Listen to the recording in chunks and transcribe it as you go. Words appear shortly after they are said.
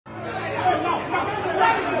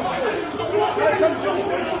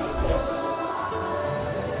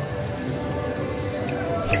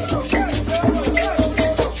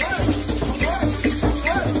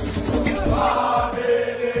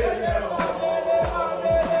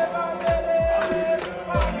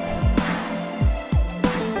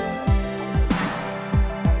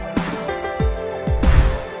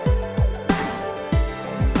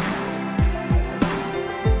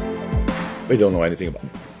We don't know anything about him.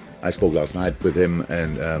 I spoke last night with him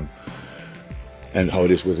and how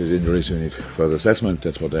it is with his injuries. We need further assessment.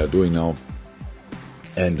 That's what they are doing now,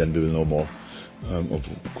 and then we will know more. Of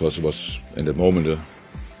course, it was in that moment a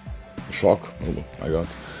shock. Oh my God,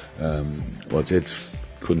 what's it?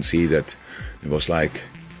 Couldn't see that it was like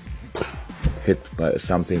hit by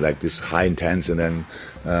something like this high intense and then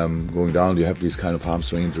going down. You have these kind of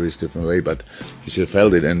hamstring injuries different way, but you still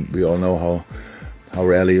felt it, and we all know how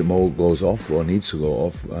rarely Mo goes off or needs to go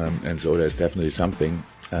off, and so there's definitely something,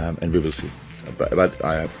 and we will see. But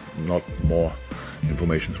I have not more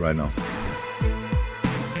information right now.